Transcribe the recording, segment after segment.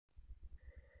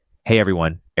Hey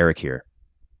everyone, Eric here.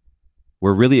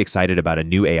 We're really excited about a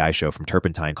new AI show from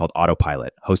Turpentine called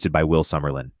Autopilot, hosted by Will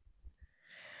Summerlin.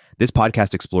 This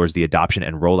podcast explores the adoption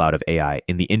and rollout of AI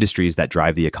in the industries that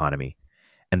drive the economy,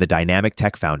 and the dynamic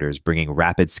tech founders bringing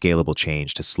rapid, scalable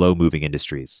change to slow-moving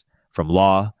industries. From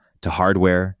law to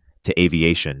hardware to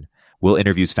aviation, Will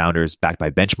interviews founders backed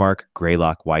by Benchmark,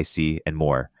 Greylock, YC, and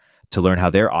more to learn how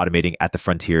they're automating at the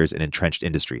frontiers in entrenched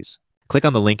industries. Click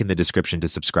on the link in the description to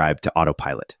subscribe to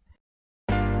Autopilot.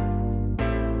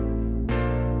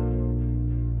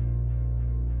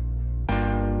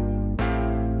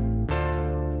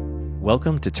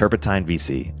 Welcome to Turpentine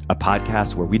VC, a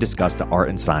podcast where we discuss the art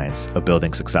and science of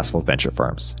building successful venture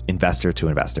firms, investor to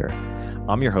investor.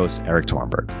 I'm your host, Eric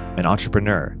Tornberg, an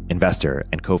entrepreneur, investor,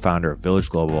 and co-founder of Village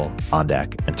Global,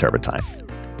 OnDeck, and Turpentine.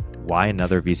 Why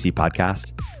another VC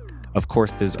podcast? Of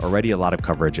course, there's already a lot of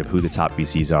coverage of who the top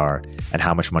VCs are and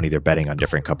how much money they're betting on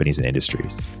different companies and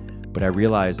industries. But I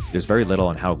realized there's very little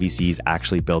on how VCs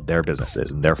actually build their businesses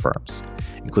and their firms,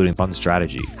 including fund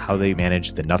strategy, how they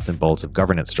manage the nuts and bolts of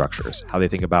governance structures, how they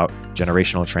think about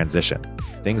generational transition,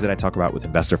 things that I talk about with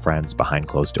investor friends behind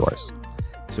closed doors.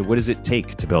 So what does it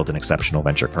take to build an exceptional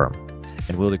venture firm?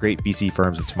 And will the great VC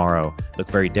firms of tomorrow look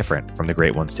very different from the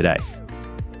great ones today?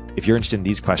 If you're interested in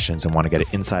these questions and want to get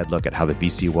an inside look at how the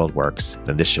VC world works,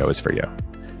 then this show is for you.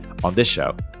 On this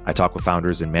show, I talk with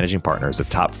founders and managing partners of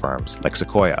top firms like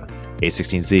Sequoia,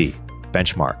 A16Z,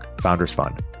 Benchmark, Founders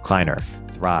Fund, Kleiner,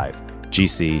 Thrive,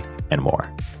 GC, and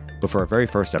more. But for our very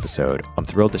first episode, I'm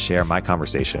thrilled to share my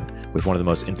conversation with one of the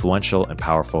most influential and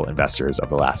powerful investors of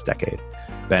the last decade,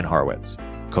 Ben Horowitz,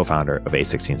 co-founder of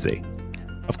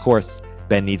A16Z. Of course,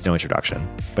 Ben needs no introduction,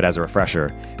 but as a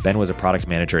refresher, Ben was a product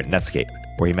manager at Netscape,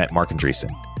 where he met Mark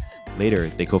Andreessen.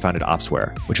 Later, they co-founded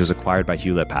Opsware, which was acquired by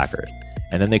Hewlett-Packard,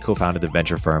 and then they co-founded the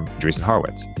venture firm Andreessen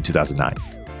Horowitz in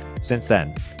 2009. Since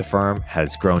then, the firm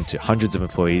has grown to hundreds of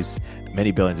employees,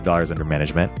 many billions of dollars under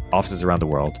management, offices around the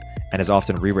world, and has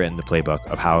often rewritten the playbook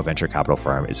of how a venture capital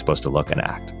firm is supposed to look and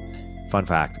act. Fun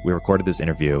fact, we recorded this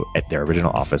interview at their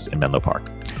original office in Menlo Park.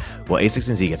 While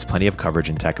A16Z gets plenty of coverage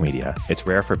in tech media, it's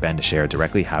rare for Ben to share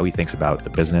directly how he thinks about the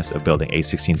business of building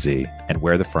A16Z and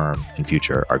where the firm and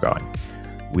future are going.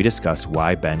 We discuss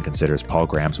why Ben considers Paul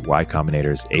Graham's Y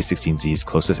Combinator's A16Z's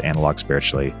closest analog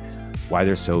spiritually, why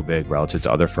they're so big relative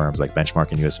to other firms like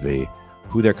Benchmark and USV,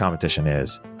 who their competition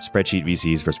is, spreadsheet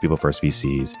VCs versus people first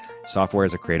VCs, software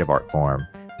as a creative art form,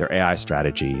 their AI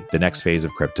strategy, the next phase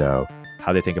of crypto,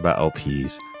 how they think about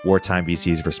LPs, wartime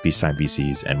VCs versus peacetime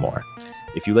VCs, and more.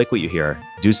 If you like what you hear,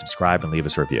 do subscribe and leave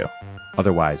us a review.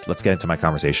 Otherwise, let's get into my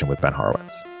conversation with Ben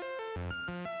Horowitz.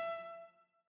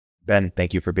 Ben,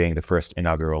 thank you for being the first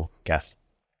inaugural guest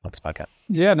on this podcast.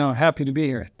 Yeah, no, happy to be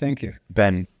here. Thank you.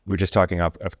 Ben, we're just talking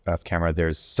off camera.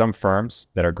 There's some firms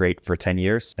that are great for 10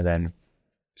 years and then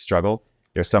struggle.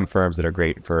 There's some firms that are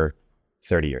great for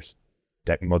 30 years,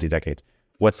 multi-decades.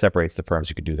 What separates the firms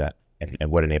who can do that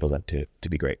and what enables them to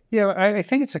be great? Yeah, I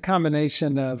think it's a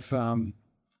combination of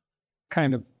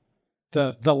kind of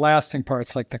the lasting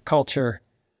parts like the culture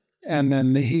and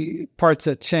then the parts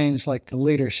that change like the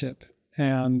leadership.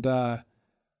 And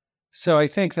so I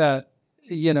think that,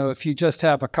 if you just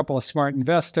have a couple of smart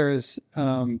investors,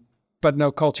 but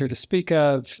no culture to speak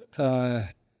of,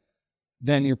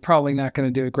 then you're probably not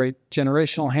going to do a great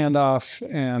generational handoff.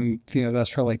 And, that's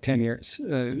for like 10 years.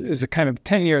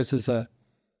 10 years is a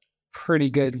pretty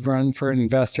good run for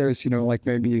investors, like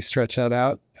maybe you stretch that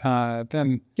out.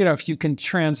 Then, if you can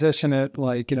transition it,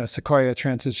 like, Sequoia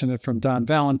transitioned it from Don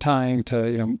Valentine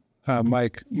to,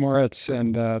 Mike Moritz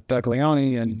and Doug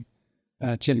Leone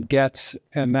and Jim Getz,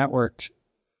 and that worked.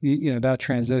 That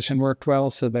transition worked well,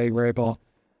 so they were able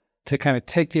to kind of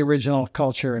take the original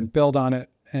culture and build on it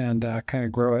and kind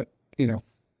of grow it.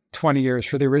 20 years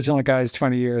for the original guys,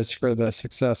 20 years for the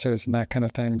successors, and that kind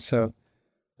of thing. So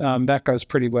that goes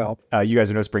pretty well. You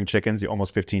guys are no spring chickens.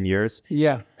 Almost 15 years.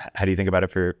 Yeah. How do you think about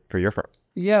it for your firm?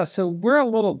 Yeah, so we're a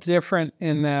little different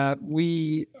in that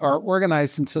we are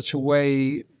organized in such a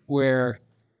way where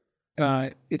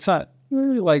it's not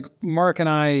like Mark and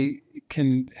I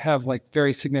can have like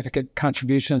very significant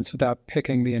contributions without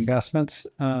picking the investments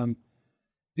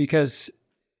because,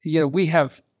 we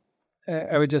have,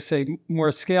 I would just say,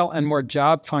 more scale and more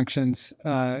job functions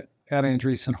at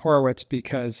Andreessen Horowitz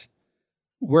because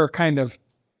we're kind of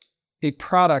a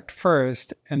product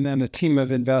first and then a team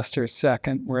of investors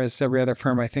second, whereas every other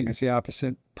firm I think is the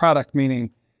opposite. Product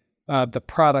meaning the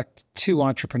product to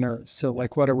entrepreneurs. So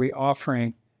like what are we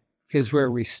offering is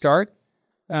where we start.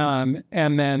 And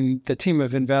then the team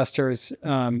of investors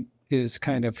is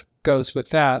kind of goes with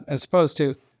that, as opposed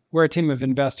to we're a team of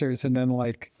investors and then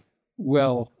like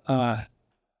we'll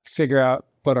figure out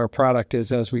what our product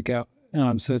is as we go.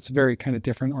 So it's a very kind of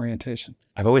different orientation.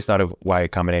 I've always thought of Y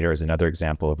Combinator as another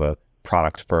example of a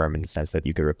product firm in the sense that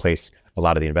you could replace a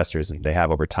lot of the investors, and they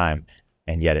have over time,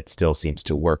 and yet it still seems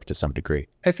to work to some degree.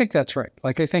 I think that's right.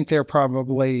 Like, I think they're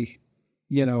probably,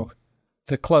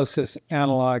 the closest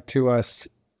analog to us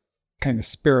kind of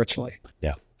spiritually.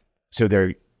 Yeah. So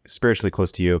they're spiritually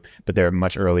close to you, but they're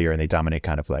much earlier and they dominate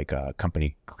kind of like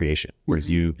company creation. Whereas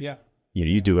you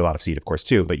do a lot of seed, of course,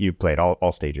 too, but you play at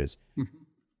all stages. Mm-hmm.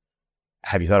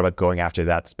 Have you thought about going after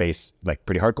that space, like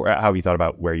pretty hardcore? How have you thought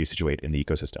about where you situate in the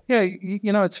ecosystem? Yeah,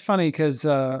 it's funny because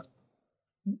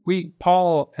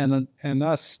Paul and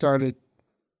us started,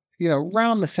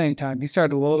 around the same time. He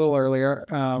started a little earlier.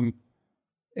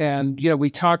 And, we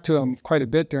talked to him quite a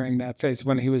bit during that phase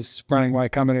when he was running Y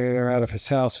Combinator out of his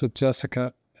house with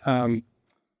Jessica. And,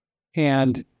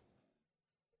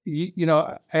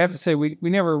 I have to say, we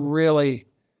never really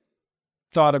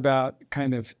thought about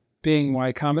kind of being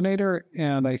Y Combinator.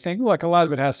 And I think, a lot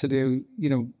of it has to do,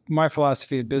 my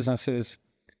philosophy of business is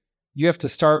you have to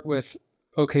start with,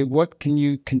 okay, what can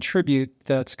you contribute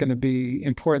that's going to be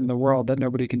important in the world that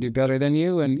nobody can do better than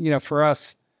you? And, for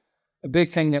us, a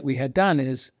big thing that we had done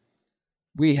is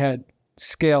we had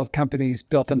scaled companies,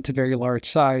 built them to very large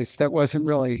size. That wasn't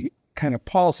really kind of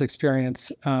Paul's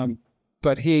experience,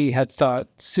 but he had thought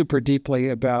super deeply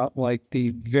about like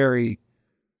the very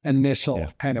initial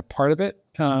kind of part of it.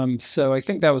 So I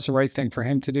think that was the right thing for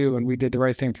him to do, and we did the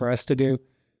right thing for us to do.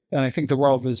 And I think the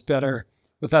world was better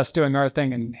with us doing our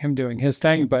thing and him doing his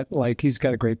thing, but like he's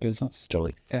got a great business.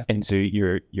 Totally. Yeah. And so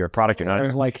you're a product, you're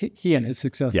not like he and his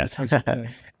success. Yes.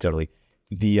 Totally.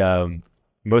 The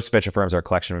most venture firms are a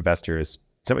collection of investors.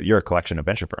 You're a collection of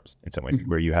venture firms in some ways,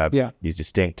 where you have these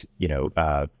distinct,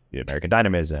 American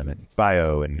dynamism and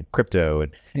bio and crypto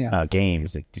and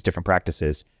games and these different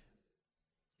practices.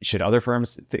 Should other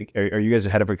firms think, are you guys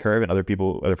ahead of a curve and other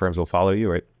firms will follow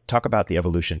you? Or talk about the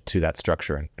evolution to that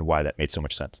structure and why that made so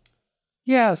much sense.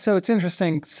 Yeah, so it's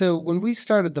interesting. So when we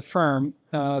started the firm,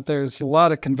 there's a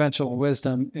lot of conventional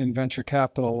wisdom in venture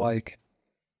capital, like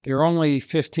there are only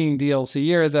 15 deals a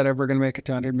year that are ever going to make it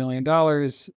to $100 million.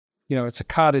 It's a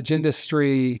cottage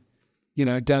industry,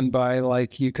 done by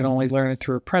like, you can only learn it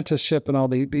through apprenticeship and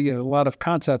all a lot of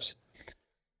concepts,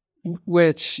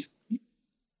 which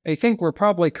I think were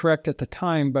probably correct at the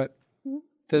time. But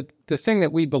the thing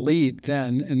that we believed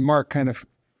then, and Mark kind of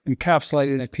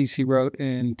encapsulated in a piece he wrote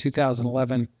in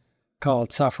 2011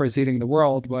 called Software is Eating the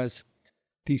World, was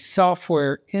the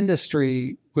software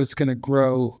industry was going to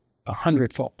grow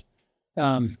 100-fold.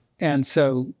 And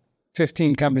so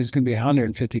 15 companies can be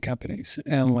 150 companies,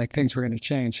 and like things were going to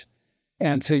change.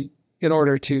 And so in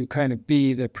order to kind of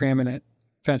be the preeminent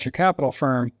venture capital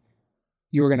firm,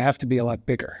 you were going to have to be a lot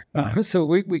bigger. So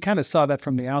we kind of saw that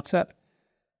from the outset.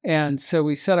 And so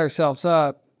we set ourselves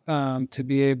up to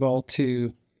be able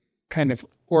to kind of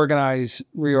organize,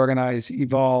 reorganize,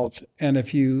 evolve. And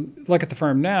if you look at the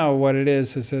firm now, what it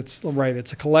is it's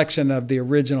a collection of the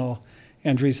original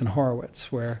Andreessen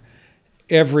Horowitz, where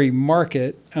every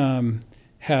market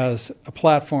has a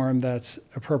platform that's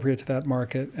appropriate to that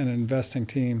market and an investing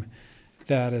team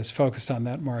that is focused on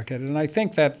that market. And I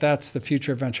think that that's the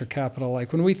future of venture capital.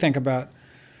 Like when we think about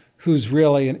who's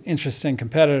really an interesting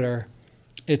competitor,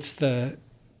 it's the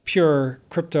pure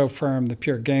crypto firm, the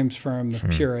pure games firm, the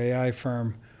pure AI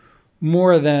firm,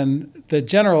 more than the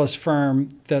generalist firm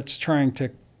that's trying to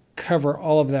cover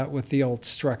all of that with the old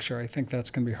structure. I think that's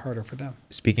going to be harder for them.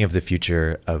 Speaking of the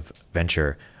future of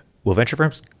venture, will venture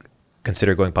firms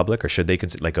consider going public, or should they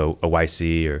consider like a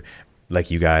YC or like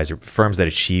you guys, or firms that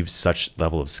achieve such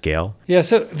level of scale? Yeah,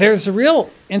 so there's a real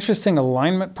interesting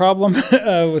alignment problem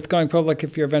with going public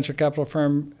if you're a venture capital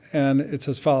firm, and it's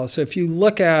as follows. So if you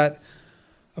look at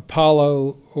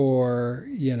Apollo or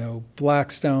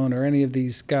Blackstone or any of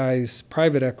these guys,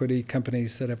 private equity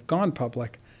companies that have gone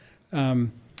public,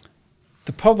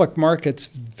 the public markets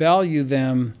value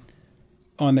them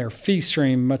on their fee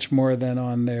stream much more than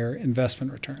on their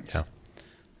investment returns.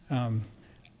 Yeah.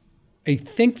 I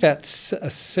think that's a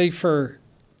safer,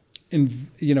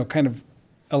 kind of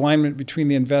alignment between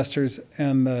the investors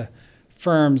and the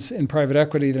firms in private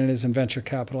equity than it is in venture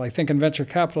capital. I think in venture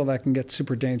capital that can get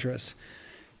super dangerous,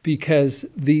 because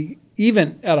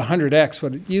even at 100x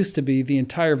what it used to be, the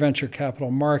entire venture capital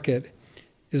market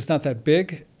is not that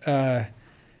big, and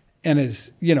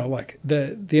is like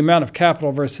the amount of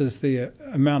capital versus the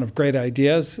amount of great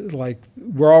ideas. Like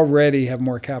we already have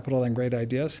more capital than great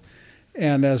ideas,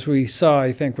 and as we saw,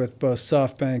 I think with both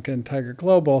SoftBank and Tiger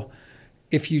Global,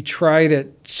 if you try to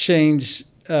change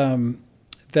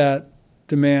that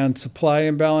demand supply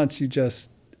imbalance, you just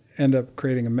end up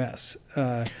creating a mess.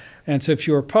 And so if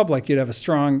you were public, you'd have a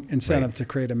strong incentive to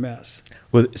create a mess.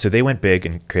 Well, so they went big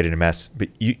and created a mess, but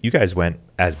you guys went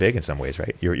as big in some ways,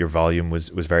 right? Your volume was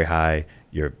very high.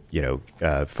 Your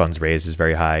funds raised is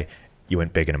very high. You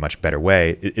went big in a much better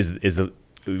way.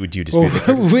 Would you dispute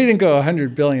that? We didn't go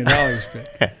 $100 billion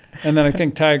big. And then I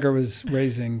think Tiger was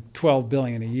raising $12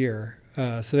 billion a year.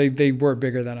 So they were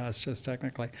bigger than us, just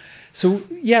technically. So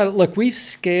yeah, look, we've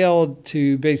scaled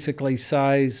to basically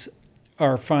size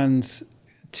our funds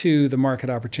to the market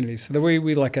opportunity. So the way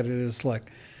we look at it is, like,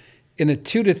 in a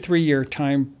 2 to 3 year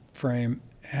time frame,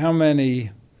 how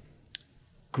many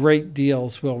great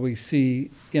deals will we see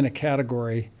in a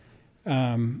category,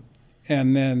 and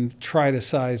then try to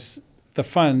size the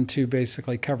fund to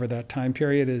basically cover that time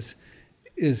period is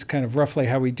kind of roughly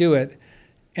how we do it.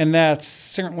 And that's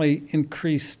certainly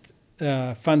increased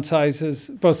fund sizes,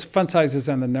 both fund sizes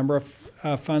and the number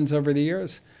of funds over the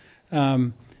years.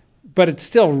 But it's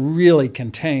still really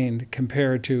contained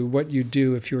compared to what you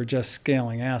do if you were just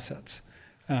scaling assets.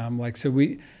 I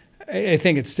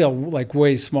think it's still like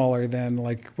way smaller than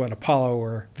like what Apollo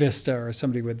or Vista or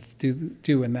somebody would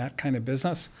do in that kind of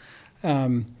business.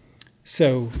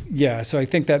 So I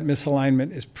think that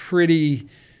misalignment is pretty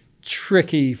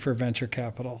tricky for venture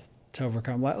capital to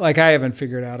overcome. Like, I haven't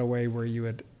figured out a way where you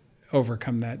would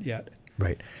overcome that yet.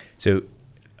 Right. So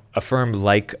a firm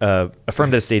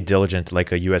that stayed diligent,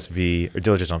 like a USV, or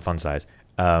diligent on fund size,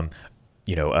 a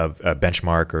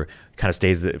benchmark, or kind of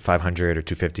stays at 500 or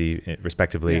 250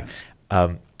 respectively.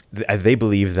 Yeah. They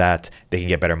believe that they can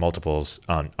get better multiples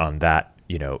on that,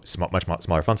 much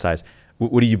smaller fund size.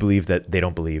 What do you believe that they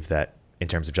don't believe, that in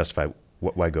terms of justify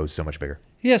why go so much bigger?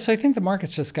 Yes, I think the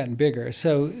market's just gotten bigger.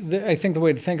 So I think the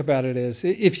way to think about it is,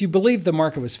 if you believe the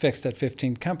market was fixed at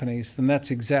 15 companies, then that's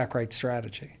the exact right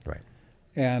strategy. Right.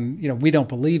 And, we don't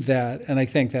believe that. And I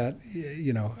think that,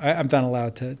 I'm not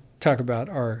allowed to talk about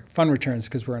our fund returns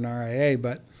because we're an RIA.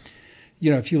 But,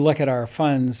 if you look at our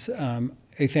funds,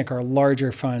 I think our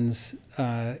larger funds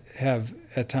have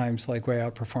at times way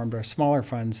outperformed our smaller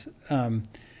funds.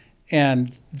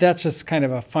 And that's just kind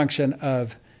of a function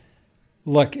of,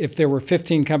 look, if there were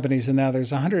 15 companies and now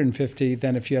there's 150,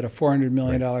 then if you had a $400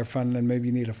 million fund, then maybe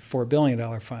you need a $4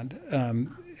 billion fund,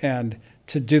 and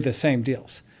to do the same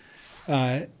deals.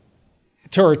 To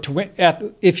win,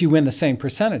 if you win the same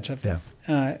percentage of them.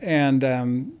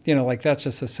 Yeah. That's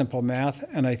just a simple math.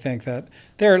 And I think that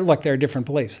there are different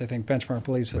beliefs. I think Benchmark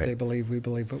believes what they believe. We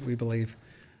believe what we believe.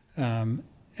 And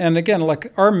again,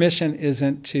 our mission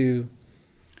isn't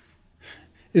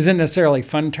necessarily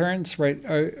fund turns, right?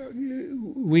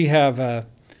 We have a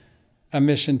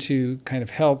mission to kind of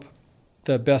help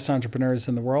the best entrepreneurs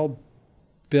in the world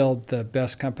build the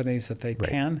best companies that they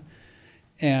can.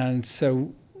 And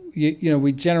so,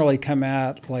 we generally come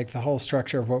at the whole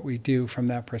structure of what we do from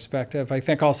that perspective. I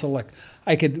think also,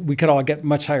 we could all get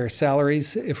much higher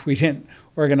salaries if we didn't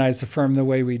organize the firm the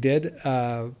way we did.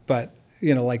 But,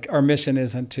 our mission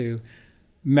isn't to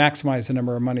maximize the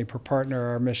number of money per partner.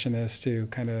 Our mission is to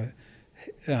kind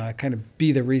of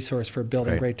be the resource for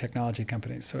building great technology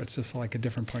companies. So it's just a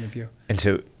different point of view. And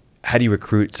so how do you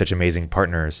recruit such amazing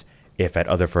partners if at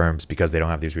other firms, because they don't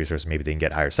have these resources, maybe they can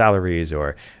get higher salaries,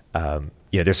 or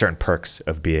there's certain perks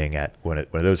of being at one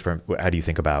of those firms? How do you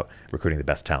think about recruiting the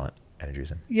best talent at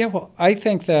Andreessen? Yeah, well, I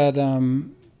think that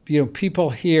people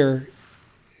here,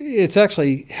 it's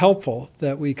actually helpful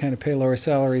that we kind of pay lower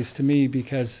salaries, to me,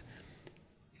 because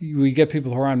we get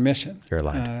people who are on mission. You're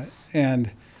aligned.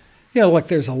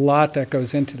 There's a lot that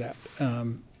goes into that.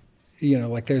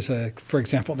 For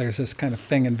example, there's this kind of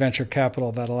thing in venture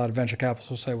capital that a lot of venture capitalists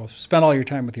will say, well, spend all your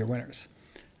time with your winners.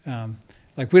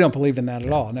 We don't believe in that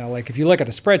at all. Now, if you look at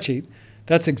a spreadsheet,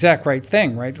 that's the exact right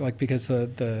thing, right? Because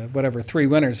the whatever 3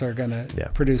 winners are going to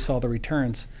produce all the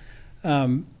returns.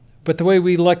 But the way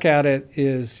we look at it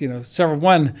is,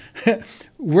 one,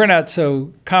 we're not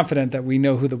so confident that we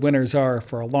know who the winners are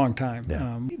for a long time.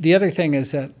 Yeah. The other thing is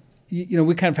that,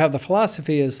 we kind of have the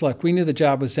philosophy is, look, we knew the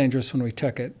job was dangerous when we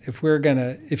took it. If you're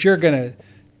gonna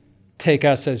take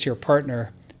us as your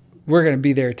partner, we're gonna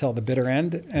be there till the bitter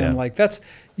end. And that's,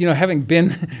 having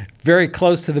been very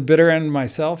close to the bitter end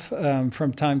myself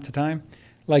from time to time,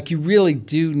 you really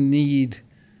do need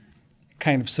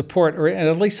kind of support, or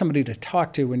at least somebody to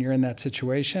talk to when you're in that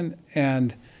situation.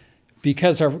 And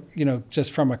because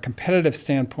just from a competitive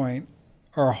standpoint,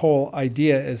 our whole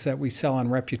idea is that we sell on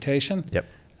reputation. Yep.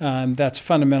 That's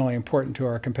fundamentally important to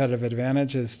our competitive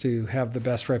advantage, is to have the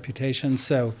best reputation.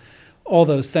 So all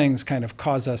those things kind of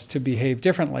cause us to behave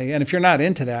differently. And if you're not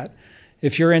into that,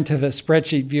 if you're into the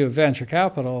spreadsheet view of venture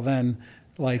capital, then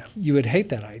like you would hate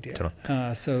that idea.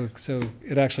 Totally. So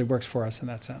it actually works for us in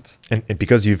that sense. And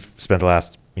because you've spent the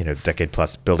last decade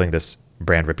plus building this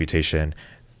brand reputation,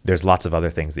 there's lots of other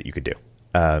things that you could do.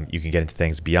 You can get into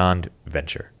things beyond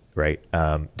venture, right?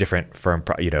 Different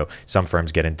some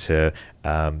firms get into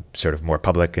sort of more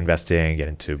public investing, get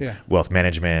into wealth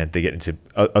management. They get into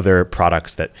other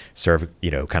products that serve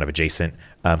kind of adjacent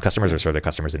customers or serve their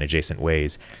customers in adjacent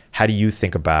ways. How do you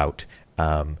think about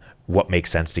what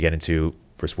makes sense to get into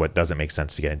versus what doesn't make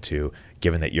sense to get into,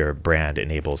 given that your brand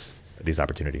enables these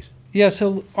opportunities? Yeah.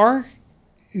 So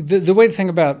the way to think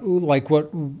about like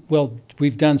what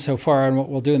we've done so far and what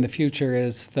we'll do in the future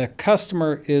is the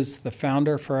customer is the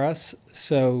founder for us.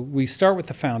 So we start with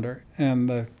the founder, and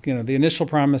the initial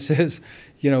promise is,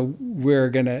 we're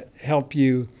going to help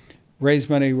you raise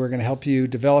money. We're going to help you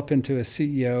develop into a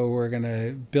CEO. We're going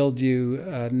to build you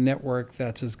a network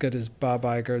that's as good as Bob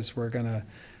Iger's. We're going to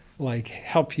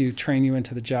help you, train you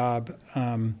into the job.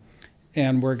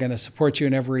 And we're going to support you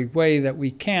in every way that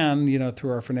we can,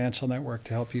 through our financial network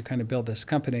to help you kind of build this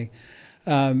company.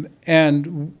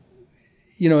 In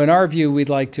our view, we'd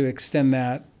like to extend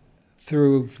that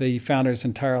through the founder's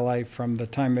entire life, from the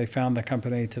time they found the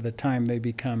company to the time they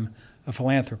become a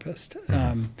philanthropist.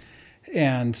 Mm-hmm.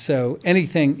 And so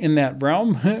anything in that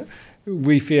realm,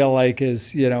 we feel like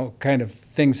is, kind of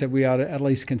things that we ought to at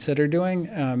least consider doing.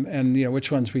 And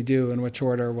which ones we do in which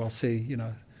order, we'll see,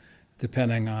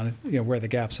 depending on where the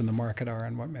gaps in the market are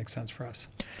and what makes sense for us.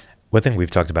 One thing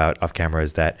we've talked about off camera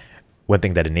is that one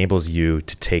thing that enables you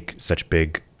to take such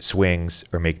big swings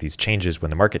or make these changes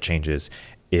when the market changes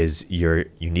is your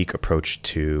unique approach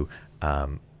to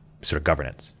sort of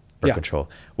governance or control.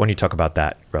 Why don't you talk about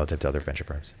that relative to other venture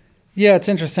firms? Yeah, it's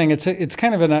interesting. It's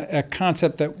kind of a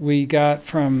concept that we got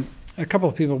from a couple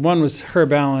of people. One was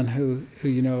Herb Allen, who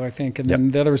I think, and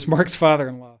then the other was Mark's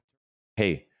father-in-law.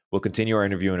 Hey. We'll continue our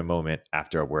interview in a moment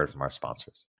after a word from our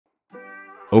sponsors.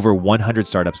 Over 100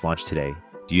 startups launched today.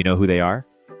 Do you know who they are?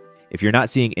 If you're not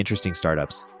seeing interesting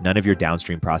startups, none of your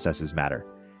downstream processes matter.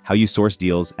 How you source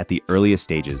deals at the earliest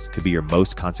stages could be your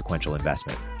most consequential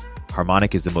investment.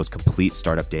 Harmonic is the most complete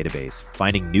startup database,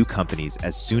 finding new companies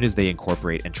as soon as they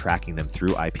incorporate and tracking them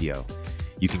through IPO.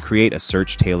 You can create a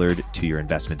search tailored to your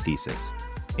investment thesis.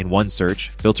 In one search,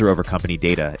 filter over company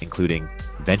data, including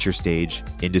venture stage,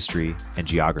 industry, and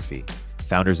geography,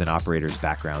 founders and operators'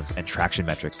 backgrounds, and traction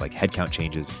metrics like headcount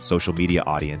changes, social media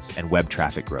audience, and web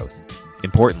traffic growth.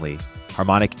 Importantly,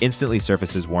 Harmonic instantly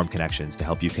surfaces warm connections to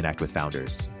help you connect with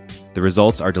founders. The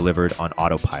results are delivered on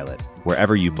autopilot,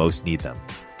 wherever you most need them,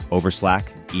 over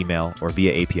Slack, email, or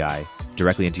via API,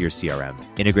 directly into your CRM,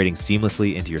 integrating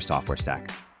seamlessly into your software stack.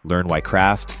 Learn why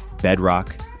Craft,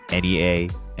 Bedrock, NEA,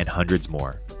 and hundreds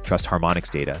more trust Harmonic's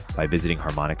data by visiting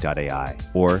harmonic.ai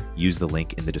or use the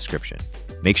link in the description.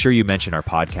 Make sure you mention our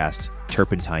podcast,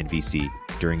 Turpentine VC,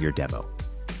 during your demo.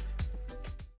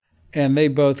 And they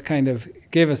both kind of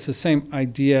gave us the same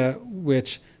idea,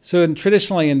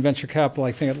 traditionally in venture capital,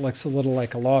 I think it looks a little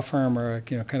like a law firm or,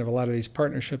 kind of a lot of these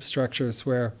partnership structures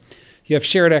where you have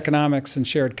shared economics and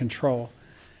shared control.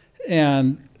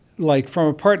 And from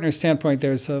a partner standpoint,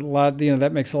 there's a lot,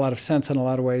 that makes a lot of sense in a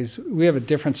lot of ways. We have a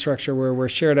different structure where we're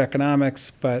shared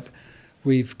economics, but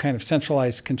we've kind of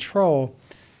centralized control.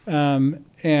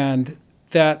 And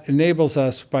that enables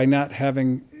us, by not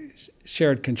having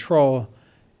shared control,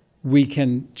 we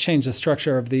can change the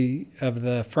structure of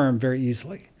the firm very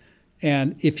easily.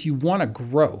 And if you want to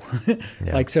grow,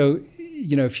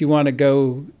 if you want to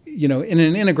go, in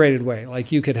an integrated way,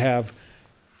 you could have,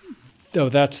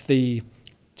 that's the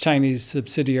Chinese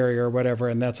subsidiary or whatever,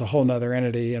 and that's a whole nother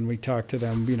entity, and we talk to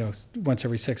them, once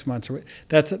every 6 months.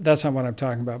 That's not what I'm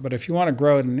talking about. But if you want to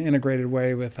grow it in an integrated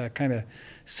way with a kind of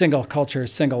single culture,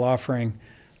 single offering,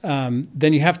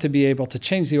 then you have to be able to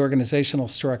change the organizational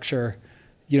structure,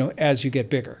 as you get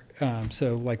bigger.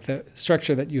 So the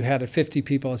structure that you had at 50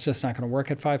 people is just not going to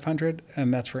work at 500,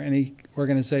 and that's for any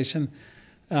organization.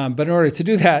 But in order to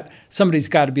do that, somebody's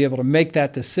got to be able to make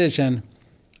that decision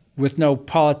with no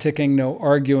politicking, no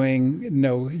arguing,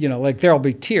 no, there'll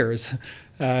be tears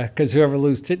because whoever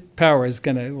loses power is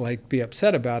going to be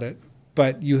upset about it.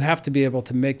 But you have to be able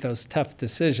to make those tough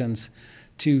decisions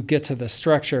to get to the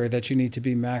structure that you need to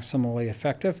be maximally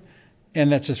effective.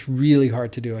 And that's just really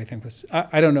hard to do, I think.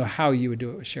 I don't know how you would do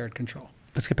it with shared control.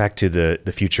 Let's get back to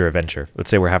the future of venture. Let's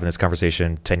say we're having this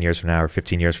conversation 10 years from now or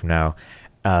 15 years from now.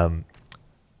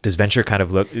 Does venture kind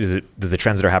of does the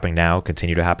trends that are happening now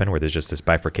continue to happen where there's just this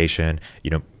bifurcation,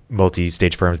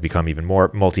 multi-stage firms become even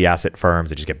more multi-asset firms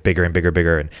that just get bigger and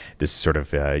bigger, and this sort of,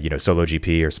 solo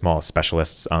GP or small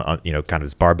specialists on kind of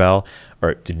this barbell?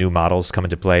 Or do new models come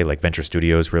into play, like venture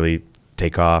studios really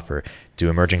take off? Or do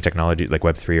emerging technology like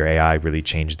Web3 or AI really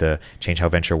change how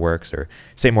venture works? Or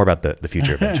say more about the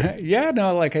future of venture. Yeah,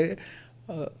 no,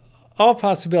 all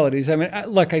possibilities. I mean,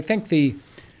 I think the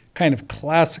kind of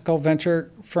classical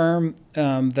venture firm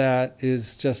that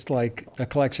is just like a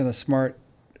collection of smart,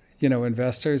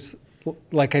 investors,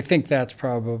 I think that's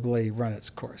probably run its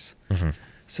course. Mm-hmm.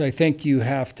 So I think you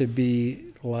have to be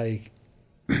like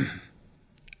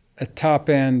a top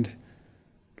end,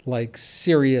 like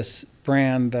serious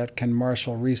brand that can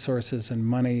marshal resources and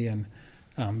money and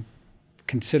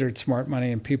considered smart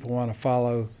money and people want to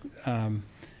follow. I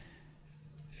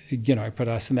put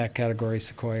us in that category,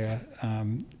 Sequoia.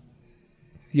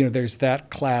 There's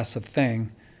that class of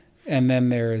thing. And then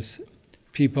there's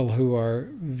people who are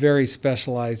very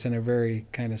specialized in a very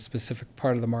kind of specific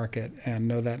part of the market and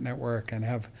know that network and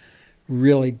have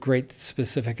really great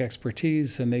specific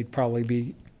expertise. And they'd probably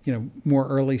be, more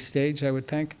early stage, I would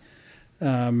think.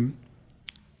 And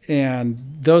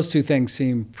those two things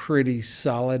seem pretty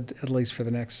solid, at least for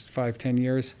the next 5-10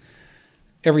 years.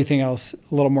 Everything else,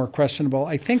 a little more questionable.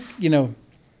 I think,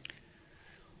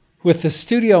 with the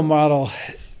studio model,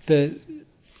 the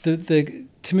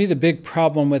to me, the big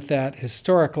problem with that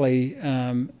historically,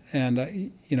 and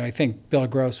I think Bill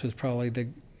Gross was probably the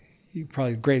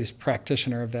greatest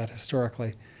practitioner of that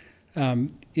historically,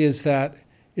 is that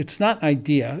it's not an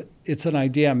idea; it's an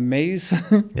idea maze.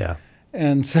 Yeah.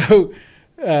 And so,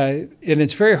 and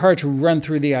it's very hard to run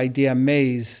through the idea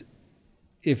maze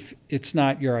if it's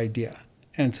not your idea.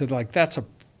 And so,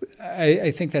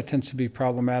 I think that tends to be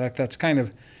problematic. That's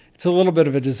it's a little bit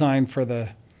of a design for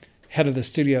the head of the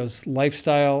studio's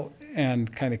lifestyle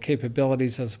and kind of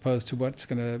capabilities as opposed to what's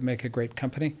going to make a great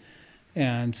company.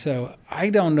 And so I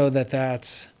don't know that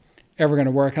that's ever going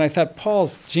to work. And I thought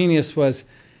Paul's genius was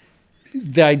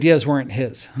the ideas weren't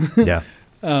his. Yeah.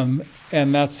 And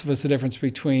that was the difference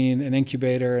between an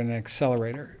incubator and an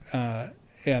accelerator.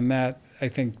 And that, I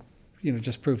think,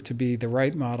 just proved to be the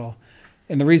right model.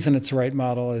 And the reason it's the right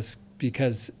model is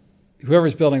because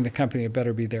whoever's building the company, it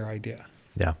better be their idea.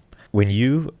 Yeah. When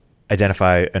you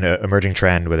identify an emerging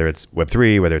trend, whether it's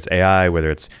Web3, whether it's AI, whether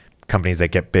it's companies that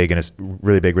get big and it's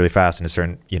really big really fast in a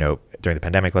certain, during the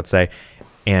pandemic, let's say,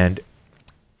 and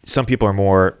some people are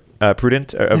more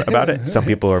prudent about it. Some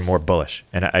people are more bullish.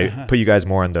 And I put you guys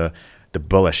more in the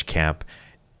bullish camp,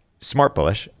 smart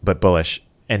bullish, but bullish.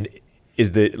 And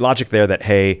is the logic there that,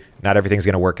 hey, not everything's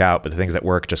going to work out, but the things that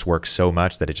work just work so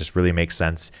much that it just really makes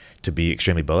sense to be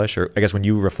extremely bullish? Or I guess when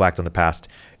you reflect on the past,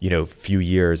 few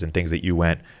years and things that you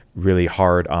went really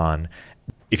hard on,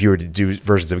 if you were to do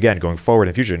versions of, again, going forward in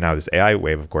the future, now this AI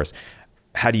wave, of course,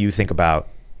 how do you think about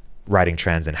riding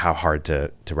trends and how hard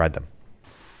to ride them?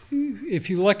 If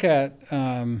you look at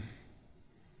the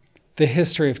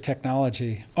history of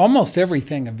technology, almost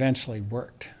everything eventually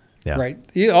worked. Yeah. Right.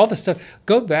 All the stuff,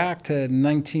 go back to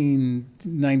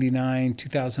 1999,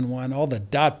 2001, all the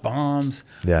dot bombs.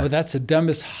 Yeah. Oh, that's the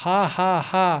dumbest, ha, ha,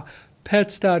 ha,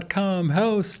 pets.com,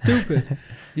 how stupid.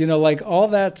 All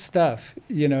that stuff,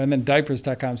 and then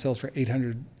diapers.com sells for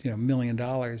 $800 million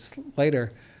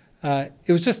later.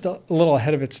 It was just a little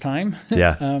ahead of its time.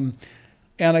 Yeah.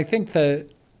 And I think the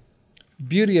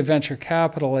beauty of venture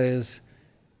capital is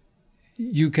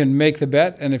you can make the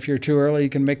bet, and if you're too early, you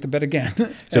can make the bet again.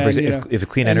 So, for example, if the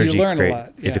clean energy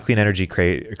if the clean energy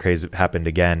craze happened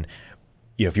again,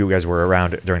 if you guys were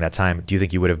around during that time, do you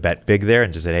think you would have bet big there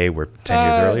and just said, "Hey, we're 10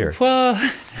 years earlier"? Well,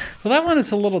 that one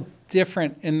is a little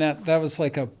different in that was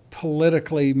like a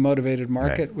politically motivated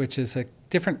market, right, which is a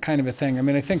different kind of a thing. I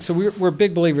mean, I think so. We're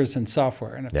big believers in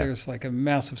software, and if there's like a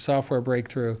massive software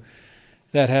breakthrough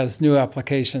that has new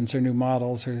applications or new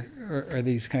models or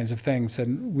these kinds of things,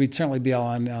 and we'd certainly be all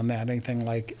on that. Anything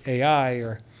like AI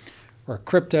or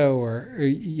crypto or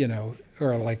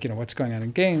what's going on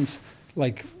in games,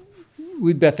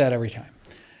 we'd bet that every time.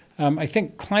 I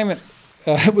think climate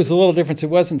was a little different. It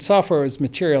wasn't software; it was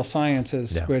material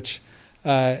sciences, which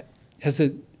has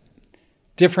a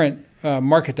different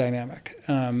market dynamic.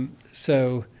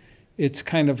 So it's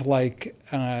kind of like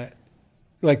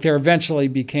there eventually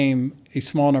became a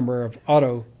small number of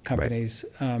auto companies.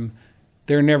 Right.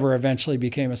 There never eventually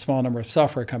became a small number of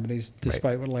software companies,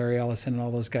 despite what Larry Ellison and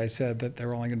all those guys said, that there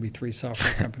were only going to be 3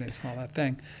 software companies and all that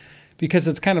thing. Because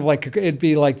it's kind of it'd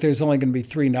be like there's only going to be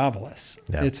 3 novelists.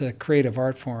 Yeah. It's a creative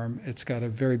art form. It's got a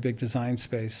very big design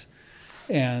space.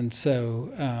 And so,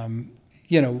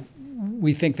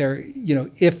 we think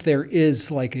if there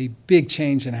is like a big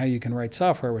change in how you can write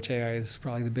software, which AI is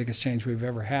probably the biggest change we've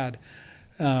ever had,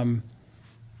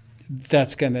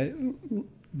 that's going to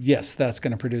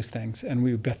produce things. And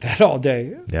we bet that all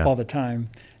day, all the time,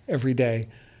 every day.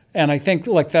 And I think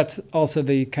that's also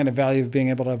the kind of value of being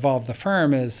able to evolve the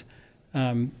firm is,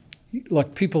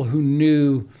 people who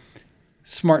knew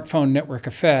smartphone network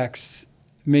effects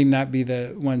may not be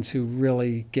the ones who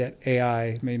really get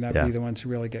AI, may not be the ones who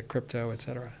really get crypto, et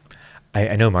cetera.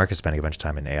 I know Mark is spending a bunch of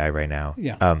time in AI right now.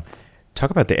 Yeah. Talk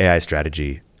about the AI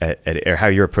strategy or how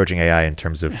you're approaching AI in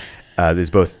terms of there's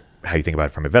both how you think about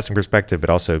it from an investing perspective, but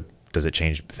also does it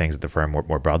change things at the firm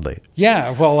more broadly?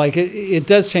 Yeah, well, it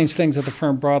does change things at the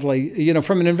firm broadly.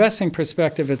 From an investing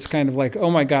perspective, it's kind of like, oh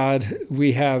my God,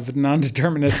 we have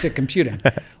non-deterministic computing.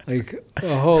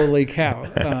 Holy cow.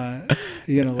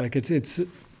 It's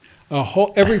a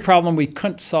whole, every problem we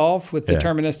couldn't solve with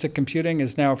deterministic computing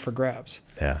is now for grabs.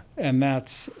 Yeah. And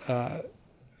that's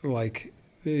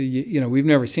we've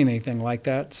never seen anything like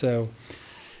that. So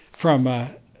from a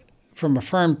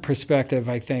firm perspective,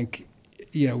 I think,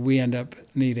 we end up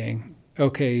needing,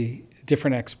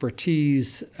 different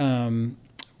expertise.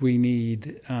 We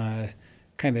need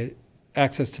kind of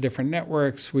access to different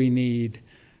networks. We need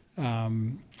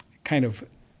kind of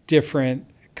different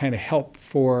kind of help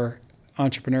for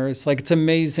entrepreneurs. It's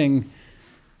amazing.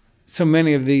 So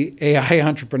many of the AI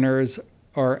entrepreneurs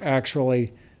are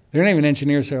actually, they're not even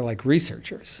engineers, they're like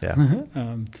researchers.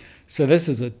 Yeah. So this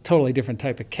is a totally different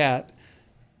type of cat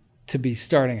to be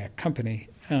starting a company.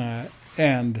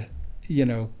 And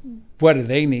what do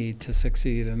they need to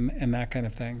succeed and that kind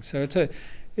of thing. So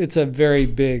it's a very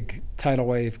big tidal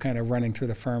wave kind of running through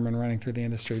the firm and running through the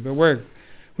industry. But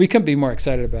we couldn't be more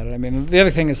excited about it. I mean, the other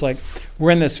thing is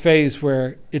we're in this phase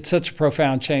where it's such a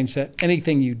profound change that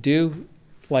anything you do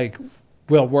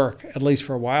will work, at least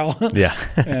for a while. Yeah.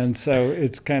 And so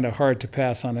it's kind of hard to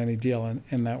pass on any deal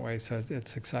in that way. So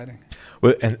it's exciting.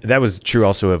 Well, and that was true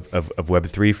also of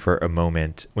Web3 for a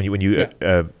moment.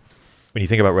 When you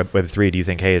think about Web3, do you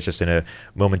think, hey, it's just in a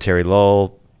momentary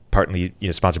lull, partly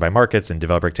sponsored by markets and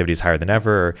developer activity is higher than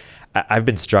ever? Or I've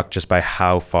been struck just by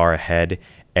how far ahead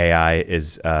AI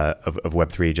is of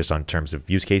Web3 just on terms of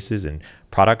use cases and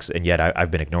products, and yet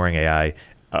I've been ignoring AI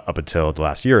up until the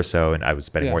last year or so, and I was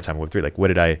spending more time on Web3.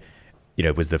 What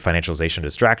did was the financialization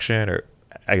distraction, or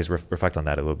I guess reflect on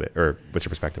that a little bit, or what's your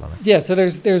perspective on that? Yeah, so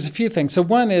there's a few things. So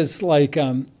one is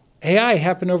AI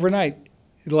happened overnight.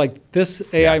 This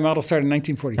AI model started in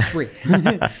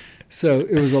 1943. So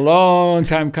it was a long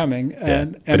time coming,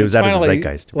 and but it was out of the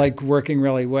zeitgeist. Working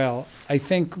really well. I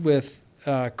think with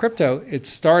crypto, it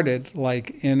started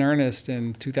in earnest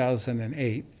in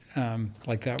 2008.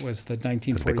 That was the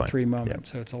 1943 moment. Yep.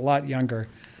 So it's a lot younger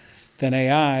than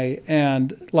AI.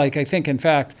 And I think, in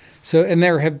fact, and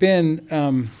there have been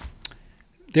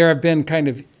kind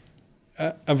of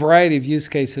a variety of use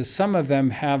cases. Some of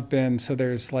them have been, so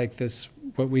there's this,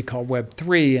 what we call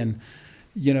Web3, and,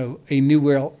 a new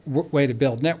way to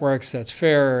build networks that's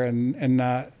fair and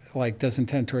not doesn't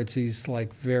tend towards these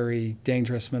very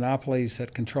dangerous monopolies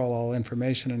that control all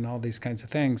information and all these kinds of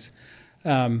things.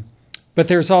 But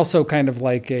there's also kind of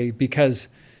because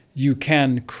you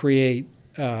can create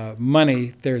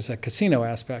money, there's a casino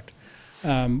aspect,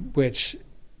 which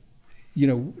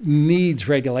needs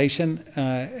regulation,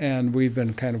 and we've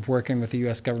been kind of working with the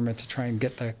U.S. government to try and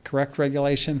get the correct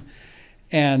regulation.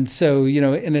 And so,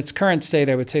 in its current state,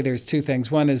 I would say there's two things.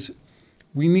 One is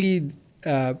we need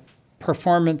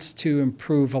performance to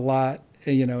improve a lot,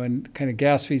 and kind of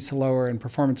gas fees to lower and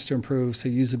performance to improve, so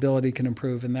usability can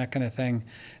improve and that kind of thing.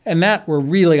 And that we're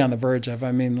really on the verge of.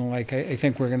 I mean, I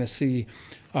think we're going to see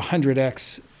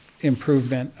 100x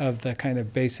improvement of the kind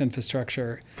of base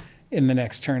infrastructure in the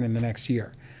next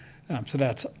year. So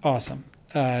that's awesome.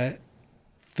 The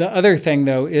other thing,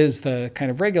 though, is the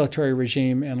kind of regulatory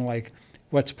regime and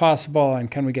what's possible and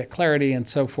can we get clarity and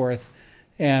so forth.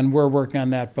 And we're working on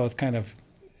that both kind of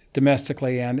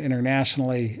domestically and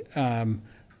internationally.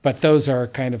 But those are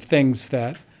kind of things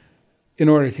that, in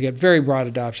order to get very broad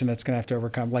adoption, that's going to have to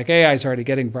overcome. AI is already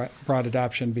getting broad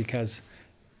adoption because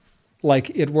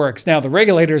it works. Now the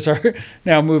regulators are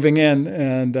now moving in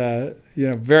and,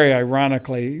 very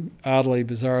ironically, oddly,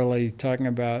 bizarrely talking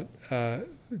about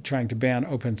trying to ban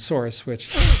open source,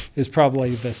 which is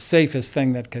probably the safest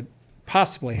thing that could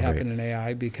possibly happen in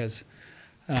AI because,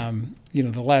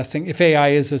 the last thing, if AI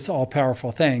is this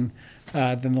all-powerful thing,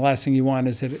 then the last thing you want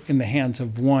is it in the hands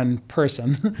of one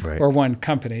person or one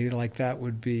company. That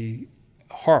would be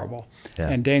horrible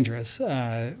and dangerous.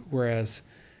 Whereas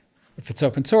if it's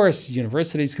open source,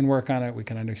 universities can work on it, we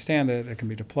can understand it, it can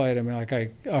be deployed. I mean, I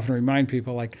often remind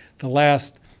people, the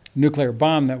last nuclear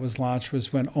bomb that was launched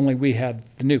was when only we had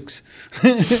the nukes.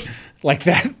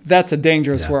 That's a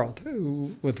dangerous world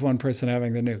with one person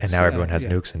having the nukes. And now everyone has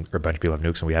nukes, or a bunch of people have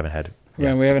nukes, and we haven't had. We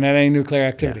haven't had any nuclear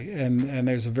activity, and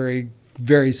there's a very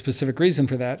very specific reason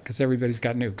for that, because everybody's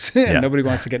got nukes and nobody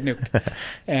wants to get nuked.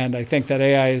 And I think that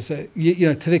AI is, to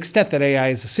the extent that AI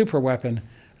is a super weapon,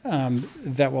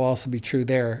 that will also be true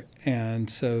there. And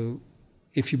so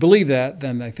if you believe that,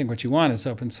 then I think what you want is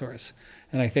open source.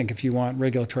 And I think if you want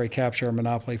regulatory capture or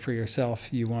monopoly for yourself,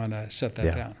 you want to shut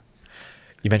that down.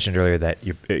 You mentioned earlier that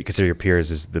you consider your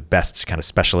peers as the best kind of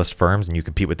specialist firms, and you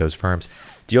compete with those firms.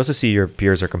 Do you also see your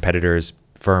peers or competitors,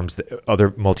 firms,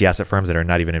 other multi-asset firms that are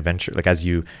not even in venture? Like as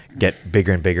you get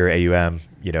bigger and bigger AUM,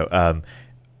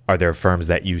 are there firms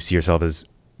that you see yourself as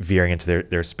veering into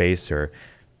their space or?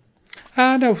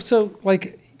 No. So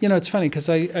it's funny because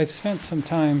I've spent some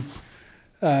time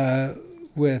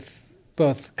with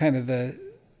both kind of the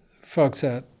folks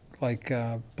at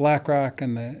BlackRock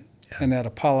and at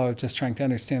Apollo, just trying to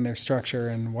understand their structure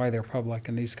and why they're public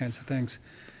and these kinds of things.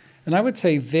 And I would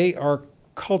say they are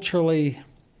culturally,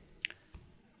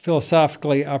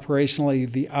 philosophically,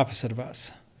 operationally the opposite of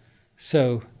us.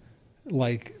 So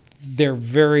they're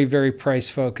very, very price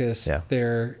focused. Yeah.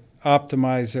 They're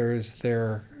optimizers.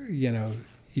 They're,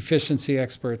 efficiency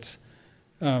experts.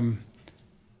 We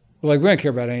don't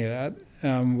care about any of that.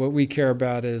 What we care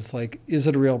about is is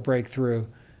it a real breakthrough,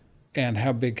 and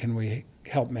how big can we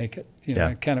help make it?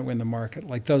 Can it win the market?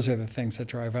 Those are the things that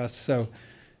drive us. So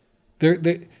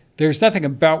there's nothing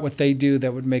about what they do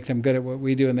that would make them good at what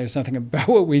we do, and there's nothing about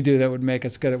what we do that would make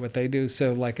us good at what they do.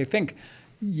 So I think,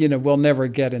 we'll never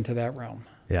get into that realm.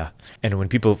 Yeah. And when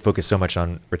people focus so much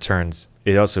on returns,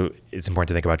 it's important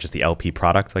to think about just the LP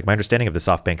product. My understanding of the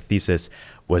SoftBank thesis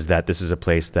was that this is a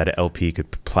place that an LP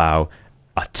could plow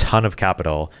a ton of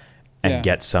capital and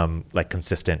get some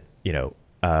consistent,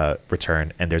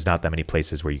 return. And there's not that many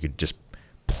places where you could just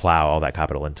plow all that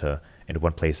capital into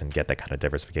one place and get that kind of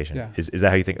diversification. Yeah. Is that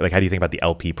how you think? How do you think about the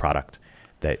LP product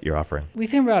that you're offering? We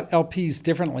think about LPs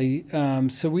differently.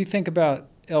 So we think about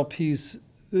LPs,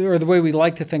 or the way we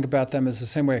like to think about them is the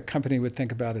same way a company would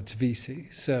think about its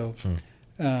VC. So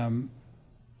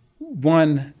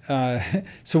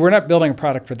so we're not building a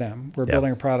product for them. We're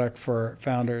building a product for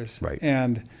founders. Right.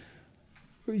 And,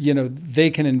 they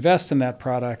can invest in that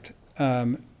product.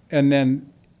 And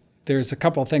then there's a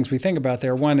couple of things we think about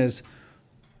there. One is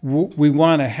we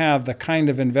want to have the kind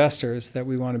of investors that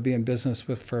we want to be in business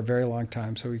with for a very long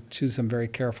time. So we choose them very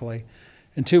carefully.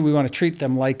 And two, we want to treat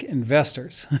them like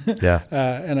investors. Yeah.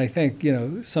 And I think,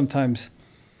 sometimes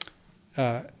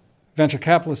venture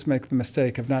capitalists make the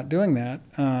mistake of not doing that,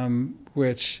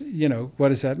 which, what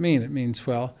does that mean? It means,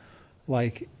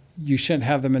 you shouldn't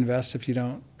have them invest if you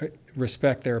don't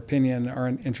respect their opinion,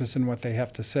 aren't interested in what they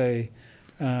have to say,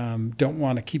 don't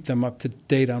want to keep them up to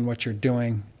date on what you're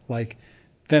doing.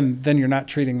 Then you're not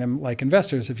treating them like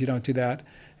investors if you don't do that.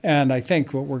 And I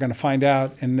think what we're going to find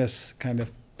out in this kind of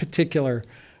particular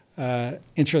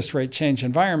interest rate change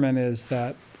environment is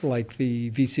that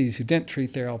the VCs who didn't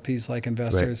treat their LPs like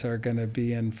investors are going to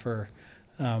be in for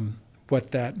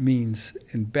what that means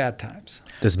in bad times.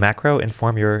 Does macro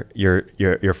inform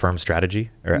your firm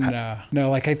strategy? Or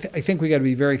no. I think we got to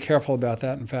be very careful about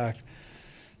that. In fact,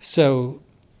 so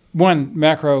one,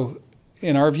 macro,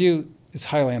 in our view, is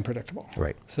highly unpredictable.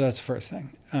 Right. So that's the first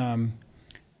thing.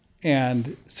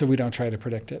 And so we don't try to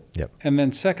predict it. Yep. And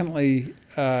then secondly,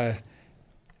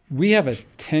 we have a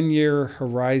 10-year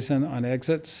horizon on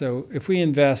exits. So if we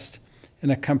invest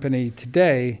in a company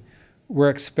today, we're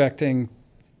expecting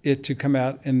it to come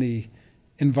out in the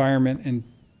environment in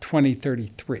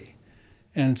 2033.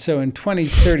 And so in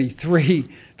 2033,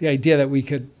 the idea that we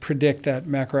could predict that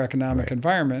macroeconomic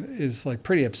environment is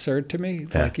pretty absurd to me.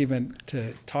 Yeah. Even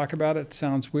to talk about it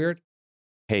sounds weird.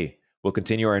 Hey, we'll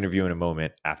continue our interview in a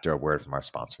moment after a word from our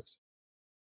sponsors.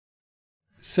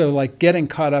 So getting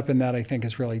caught up in that, I think,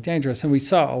 is really dangerous. And we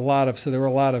saw there were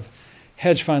a lot of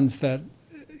hedge funds that,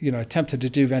 attempted to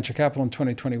do venture capital in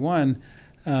 2021.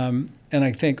 And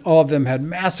I think all of them had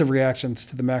massive reactions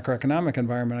to the macroeconomic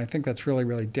environment. I think that's really,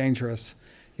 really dangerous,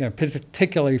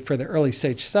 particularly for the early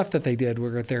stage stuff that they did,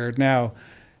 where they're now,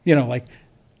 not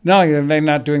only are they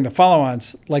not doing the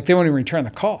follow-ons, they won't even return the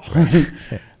call.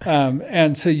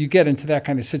 And so you get into that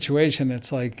kind of situation.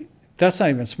 It's that's not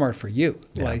even smart for you.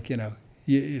 Yeah.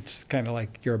 It's kind of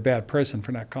you're a bad person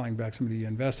for not calling back somebody you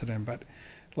invested in, but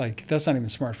that's not even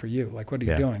smart for you. What are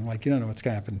you doing? You don't know what's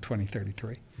going to happen in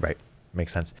 2033. Right.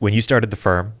 Makes sense. When you started the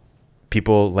firm,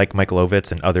 people like Michael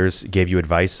Horowitz and others gave you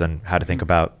advice on how to think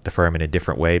about the firm in a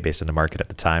different way based on the market at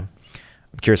the time.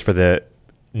 I'm curious for the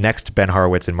next Ben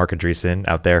Horowitz and Mark Andreessen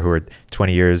out there who are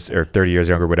 20 years or 30 years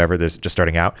younger, whatever, they're just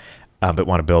starting out, but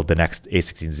want to build the next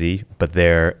A16Z, but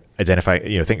they're identifying,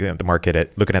 looking at the market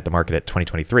at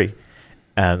 2023.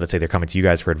 Let's say they're coming to you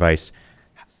guys for advice.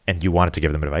 and you wanted to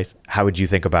give them advice, how would you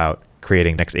think about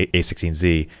creating next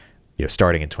A16Z,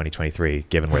 starting in 2023,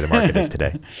 given where the market is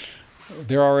today?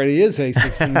 There already is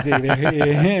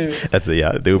A16Z. That's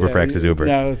the Uber for X is Uber.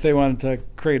 Now, if they wanted to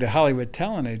create a Hollywood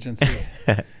talent agency,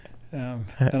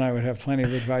 then I would have plenty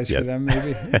of advice for them,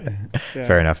 maybe. Yeah.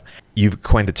 Fair enough. You've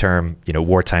coined the term,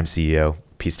 wartime CEO,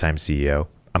 peacetime CEO.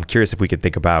 I'm curious if we could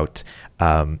think about,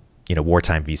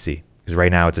 wartime VC, because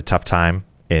right now it's a tough time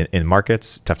in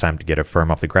markets, tough time to get a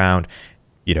firm off the ground.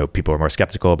 People are more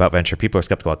skeptical about venture. People are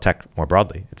skeptical about tech more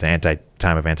broadly. It's an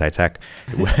time of anti-tech.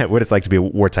 What it's like to be a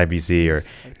wartime VC or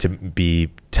to be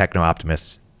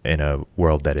techno-optimist in a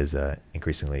world that is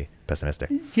increasingly pessimistic.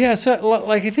 Yeah,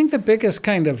 so I think the biggest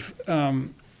kind of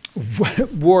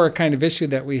war kind of issue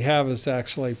that we have is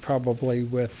actually probably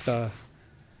with the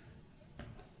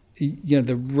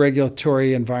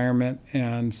regulatory environment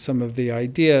and some of the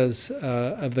ideas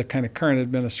of the kind of current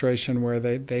administration where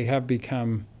they have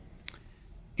become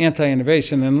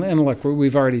anti-innovation. And look,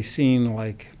 we've already seen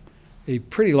like a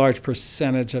pretty large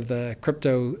percentage of the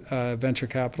crypto venture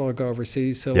capital go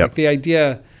overseas. So like the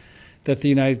idea that the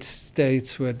United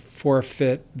States would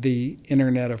forfeit the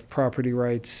internet of property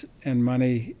rights and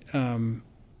money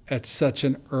at such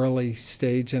an early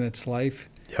stage in its life,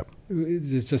 it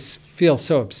just feels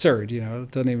so absurd.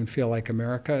 It doesn't even feel like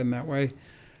America in that way.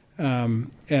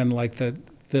 And like the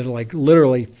like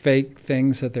literally fake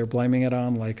things that they're blaming it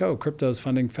on, like, oh, crypto's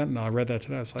funding fentanyl. I read that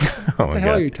today. I was like, what the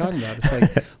hell are you talking about? It's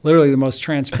like literally the most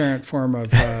transparent form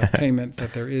of payment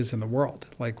that there is in the world,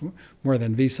 like more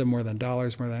than Visa, more than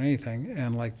dollars, more than anything.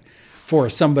 And like for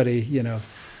somebody,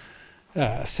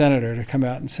 a senator to come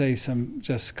out and say some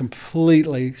just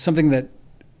completely, something that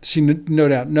she no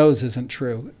doubt knows isn't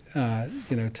true,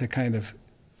 to kind of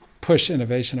push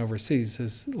innovation overseas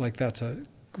is like, that's a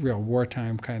real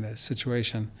wartime kind of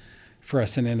situation for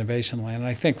us in innovation land. And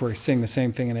I think we're seeing the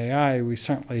same thing in AI. We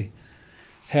certainly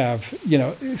have,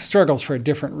 struggles for a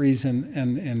different reason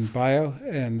in bio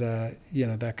and,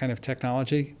 that kind of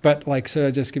technology. But so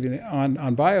I just give you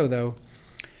on bio though,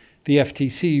 the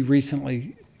FTC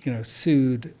recently,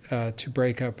 sued to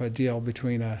break up a deal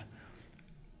between a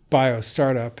bio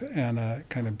startup and a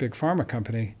kind of big pharma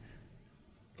company.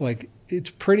 Like, it's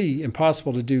pretty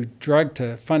impossible to do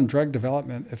fund drug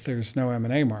development if there's no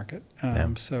M&A market.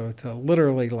 So to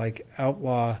literally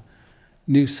outlaw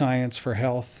new science for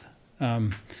health,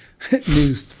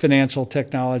 new financial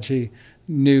technology,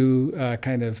 new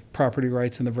kind of property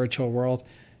rights in the virtual world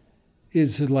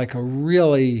is like a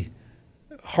really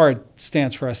hard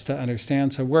stance for us to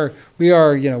understand. So we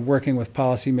are working with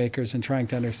policymakers and trying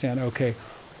to understand, okay,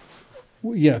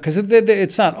 because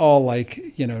it's not all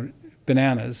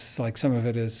bananas. Like some of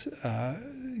it is,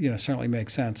 certainly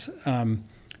makes sense.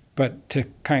 But to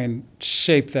kind of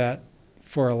shape that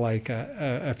for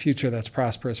a future that's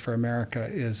prosperous for America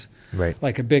is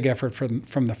like a big effort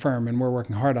from the firm, and we're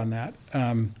working hard on that.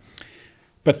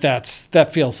 But that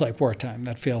feels like wartime.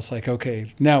 That feels like,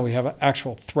 okay, now we have an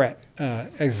actual threat,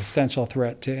 existential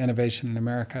threat to innovation in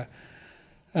America.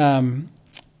 In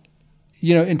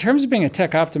terms of being a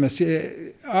tech optimist,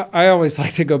 I always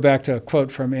like to go back to a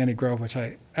quote from Andy Grove, which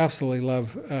I absolutely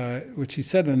love, which he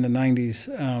said in the 90s.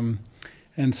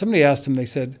 And somebody asked him, they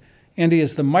said, Andy,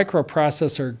 is the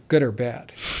microprocessor good or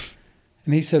bad?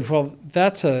 And he said, well,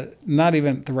 that's not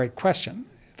even the right question.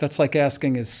 That's like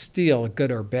asking, is steel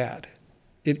good or bad?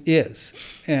 It is.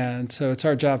 And so it's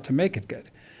our job to make it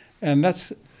good. And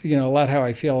that's, a lot how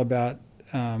I feel about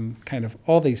kind of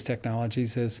all these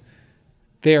technologies is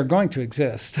they are going to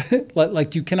exist.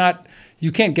 Like you can't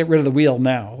get rid of the wheel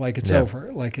now. Like it's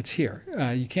over. Like it's here.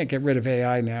 You can't get rid of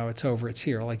AI now. It's over. It's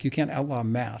here. Like you can't outlaw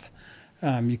math.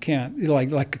 You can't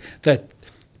like that.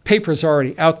 Paper's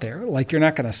already out there. Like you're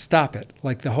not going to stop it.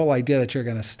 Like the whole idea that you're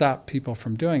going to stop people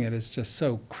from doing it is just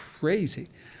so crazy.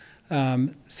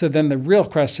 So then the real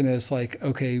question is like,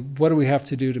 okay, what do we have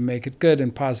to do to make it good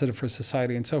and positive for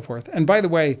society and so forth? And by the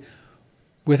way,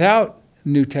 without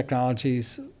new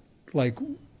technologies, like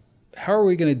how are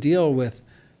we going to deal with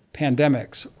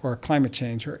pandemics or climate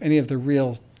change or any of the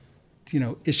real,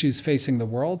 issues facing the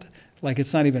world? Like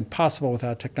it's not even possible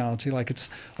without technology. Like it's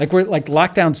like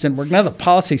lockdowns didn't work. None of the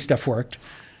policy stuff worked.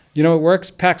 It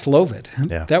works. Paxlovid.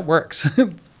 Yeah. That works.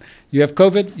 You have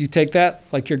COVID, you take that,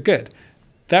 like you're good.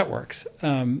 That works.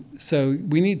 So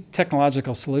we need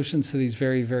technological solutions to these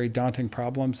very, very daunting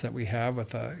problems that we have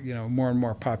with a more and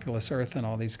more populous Earth and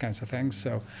all these kinds of things.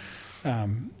 So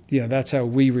that's how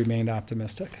we remained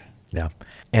optimistic. Yeah,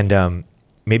 and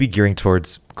maybe gearing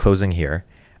towards closing here.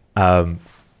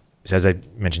 So as I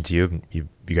mentioned to you, you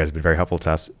guys have been very helpful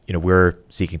to us. We're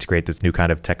seeking to create this new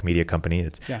kind of tech media company.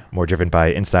 It's more driven by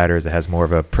insiders. It has more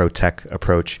of a pro-tech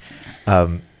approach.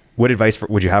 What advice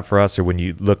would you have for us, or when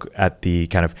you look at the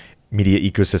kind of media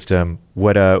ecosystem,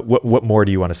 what more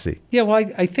do you want to see? Yeah, well,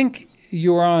 I think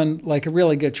you're on like a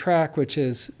really good track, which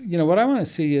is, what I want to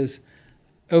see is,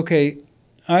 okay,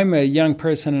 I'm a young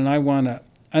person and I want to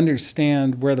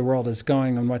understand where the world is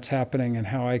going and what's happening and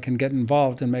how I can get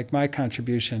involved and make my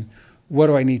contribution. What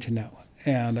do I need to know?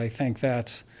 And I think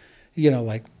that's,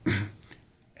 like,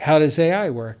 how does AI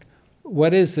work?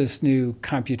 What is this new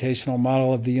computational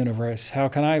model of the universe? How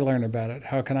can I learn about it?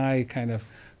 How can I kind of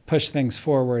push things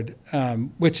forward?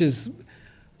 Which is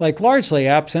like largely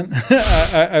absent,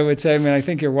 I would say. I mean, I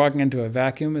think you're walking into a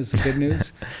vacuum is the good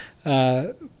news.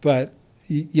 But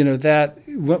that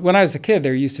when I was a kid,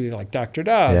 there used to be like Dr.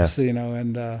 Dobbs,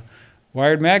 and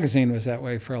Wired Magazine was that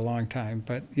way for a long time.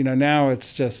 But, now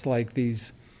it's just like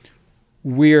these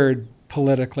weird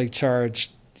politically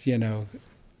charged,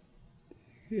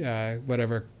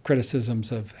 whatever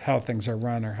criticisms of how things are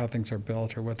run or how things are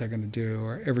built or what they're going to do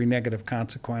or every negative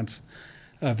consequence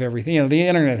of everything. The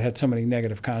internet had so many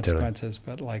negative consequences,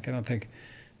 totally. But like, I don't think,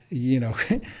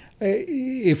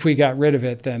 if we got rid of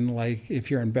it, then like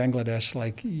if you're in Bangladesh,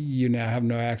 like you now have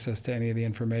no access to any of the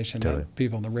information totally. That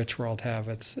people in the rich world have.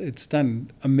 It's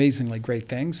done amazingly great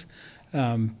things.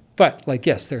 But like,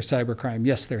 yes, there's cybercrime.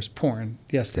 Yes, there's porn.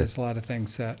 Yes, there's a lot of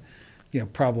things that,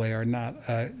 probably are not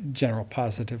a general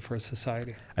positive for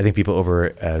society. I think people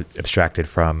abstracted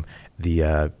from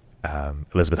the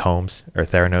Elizabeth Holmes or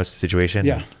Theranos situation.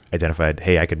 Yeah. Identified,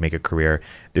 hey, I could make a career.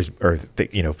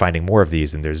 Finding more of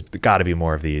these, and there's got to be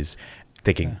more of these.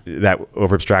 Thinking that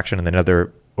over abstraction, and then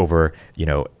another over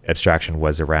abstraction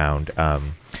was around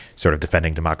sort of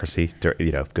defending democracy.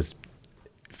 Because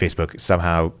Facebook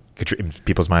somehow in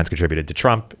people's minds contributed to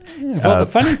Trump. Yeah, well,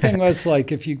 the funny thing was,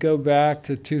 like, if you go back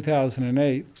to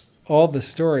 2008, all the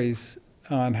stories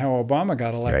on how Obama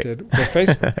got elected were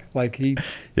Facebook. Like he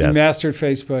mastered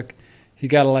Facebook. He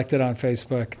got elected on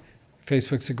Facebook.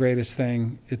 Facebook's the greatest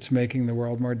thing. It's making the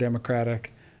world more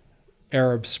democratic.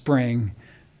 Arab Spring.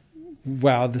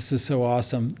 Wow, this is so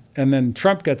awesome. And then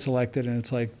Trump gets elected, and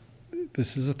it's like,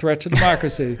 this is a threat to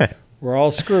democracy. We're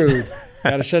all screwed.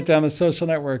 Got to shut down the social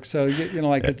network. So,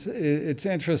 it's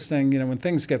interesting, when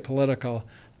things get political,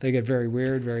 they get very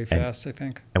weird very fast, I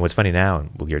think. And what's funny now, and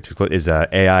we'll get to close, is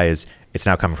AI it's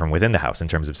now coming from within the house in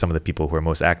terms of some of the people who are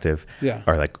most active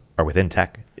are within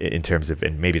tech in terms of,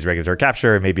 and maybe it's regulatory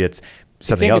capture, maybe it's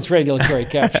something else. It's regulatory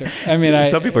capture. I mean,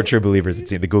 some people are true believers. It's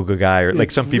the Google guy, or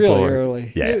like some people really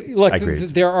early. Yeah, look, I agree.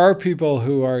 There are people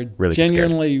who are really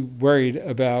genuinely scared. Worried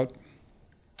about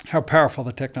how powerful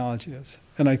the technology is.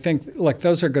 And I think, like,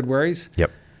 those are good worries.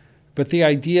 Yep. But the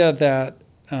idea that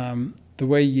the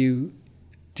way you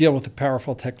deal with the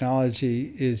powerful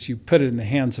technology is you put it in the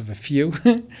hands of a few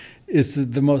is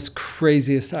the most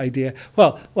craziest idea.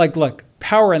 Well, like, look,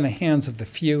 power in the hands of the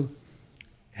few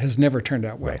has never turned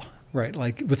out well, right?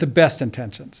 Like, with the best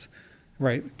intentions,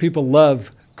 right? People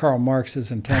love Karl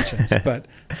Marx's intentions, but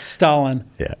Stalin,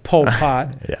 Pol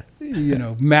Pot,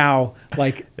 Mao,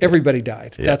 like, everybody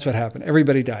died. That's what happened.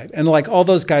 Everybody died. And like, all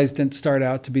those guys didn't start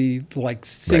out to be like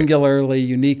singularly,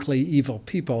 uniquely evil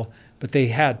people, but they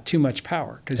had too much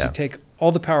power, because you take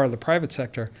all the power of the private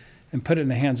sector and put it in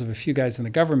the hands of a few guys in the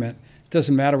government. It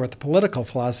doesn't matter what the political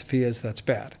philosophy is, that's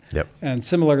bad. Yep. And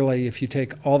similarly, if you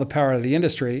take all the power of the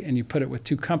industry and you put it with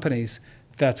two companies,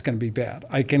 that's going to be bad.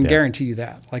 I can guarantee you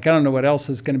that. Like, I don't know what else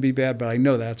is going to be bad, but I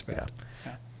know that's bad.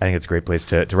 Yeah. I think it's a great place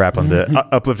to wrap on the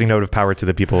uplifting note of power to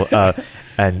the people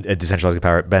and decentralizing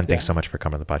power. Ben, thanks so much for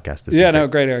coming on the podcast. This is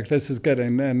great, Eric. This is good.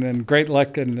 And great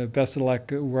luck and the best of luck.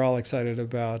 We're all excited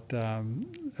about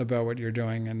what you're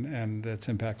doing and its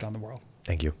impact on the world.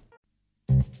 Thank you.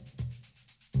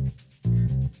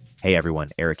 Hey everyone,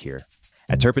 Eric here.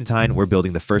 At Turpentine, we're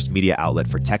building the first media outlet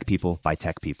for tech people by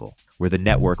tech people. We're the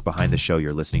network behind the show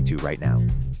you're listening to right now.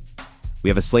 We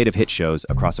have a slate of hit shows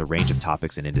across a range of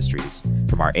topics and industries,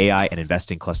 from our AI and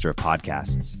investing cluster of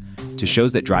podcasts to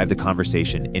shows that drive the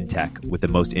conversation in tech with the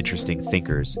most interesting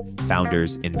thinkers,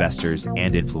 founders, investors,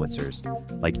 and influencers,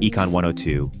 like Econ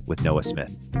 102 with Noah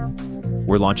Smith.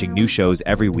 We're launching new shows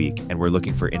every week, and we're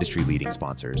looking for industry-leading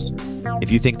sponsors.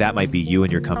 If you think that might be you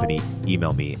and your company,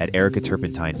 email me at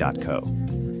eric@turpentine.co.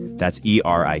 That's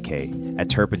ERIK at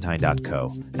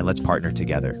turpentine.co, and let's partner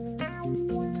together.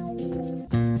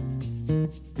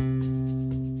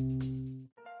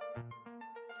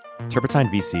 Turpentine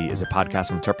VC is a podcast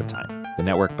from Turpentine, the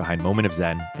network behind Moment of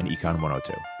Zen and Econ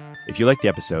 102. If you liked the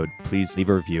episode, please leave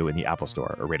a review in the Apple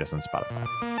Store or rate us on Spotify.